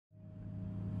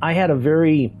I had a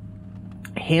very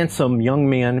handsome young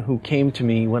man who came to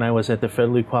me when I was at the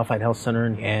Federally Qualified Health Center,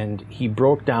 and he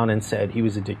broke down and said he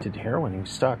was addicted to heroin. He was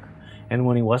stuck. And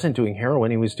when he wasn't doing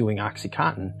heroin, he was doing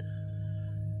Oxycontin.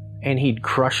 And he'd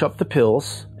crush up the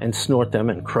pills and snort them,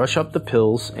 and crush up the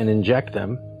pills and inject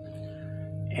them.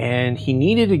 And he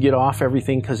needed to get off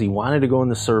everything because he wanted to go in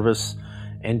the service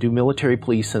and do military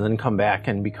police and then come back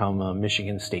and become a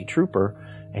Michigan State Trooper.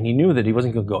 And he knew that he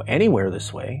wasn't going to go anywhere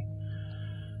this way.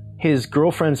 His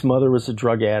girlfriend's mother was a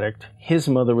drug addict. His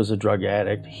mother was a drug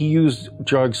addict. He used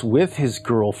drugs with his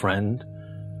girlfriend.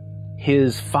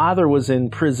 His father was in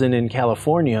prison in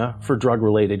California for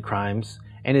drug-related crimes.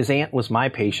 And his aunt was my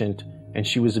patient, and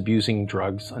she was abusing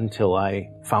drugs until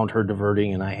I found her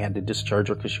diverting, and I had to discharge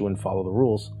her because she wouldn't follow the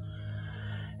rules.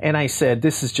 And I said,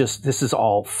 this is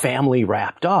all family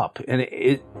wrapped up. And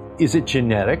is it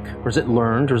genetic, or is it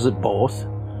learned, or is it both?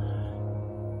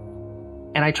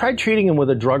 And I tried treating him with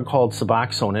a drug called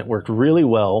Suboxone. It worked really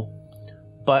well.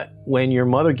 But when your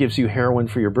mother gives you heroin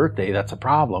for your birthday, that's a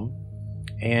problem.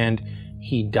 And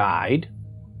he died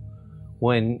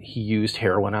when he used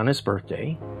heroin on his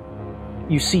birthday.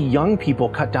 You see young people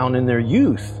cut down in their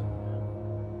youth.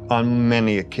 On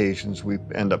many occasions, we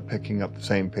end up picking up the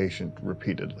same patient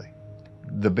repeatedly.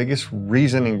 The biggest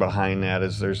reasoning behind that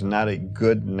is there's not a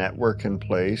good network in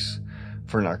place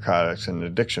for narcotics and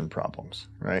addiction problems,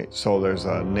 right? So there's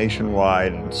a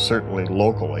nationwide and certainly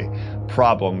locally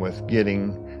problem with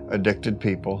getting addicted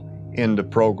people into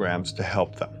programs to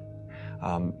help them.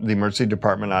 The emergency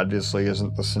department obviously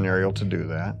isn't the scenario to do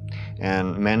that,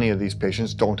 and many of these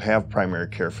patients don't have primary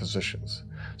care physicians.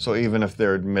 So even if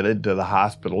they're admitted to the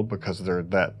hospital because they're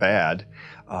that bad,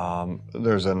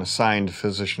 there's an assigned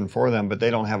physician for them, but they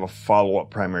don't have a follow-up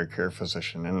primary care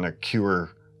physician, and the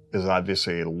cure is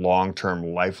obviously a long-term,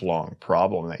 lifelong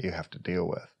problem that you have to deal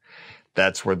with.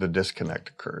 That's where the disconnect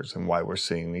occurs and why we're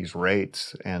seeing these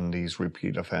rates and these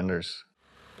repeat offenders.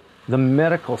 The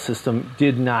medical system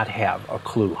did not have a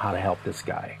clue how to help this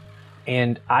guy.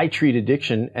 And I treat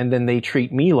addiction, and then they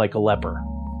treat me like a leper.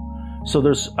 So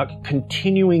there's a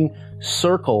continuing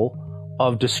circle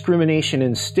of discrimination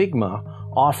and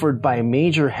stigma offered by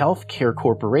major healthcare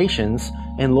corporations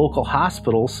and local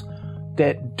hospitals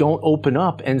that don't open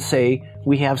up and say,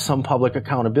 we have some public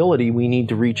accountability, we need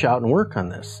to reach out and work on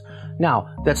this.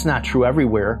 Now, that's not true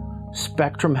everywhere.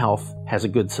 Spectrum Health has a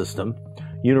good system.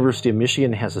 University of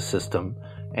Michigan has a system,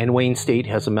 and Wayne State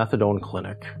has a methadone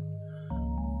clinic.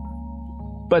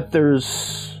 But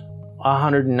there's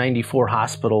 194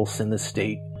 hospitals in the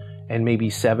state, and maybe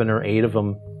 7 or 8 of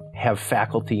them have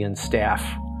faculty and staff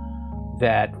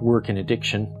that work in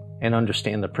addiction and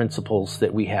understand the principles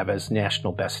that we have as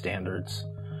national best standards.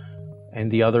 And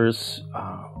the others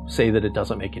say that it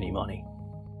doesn't make any money.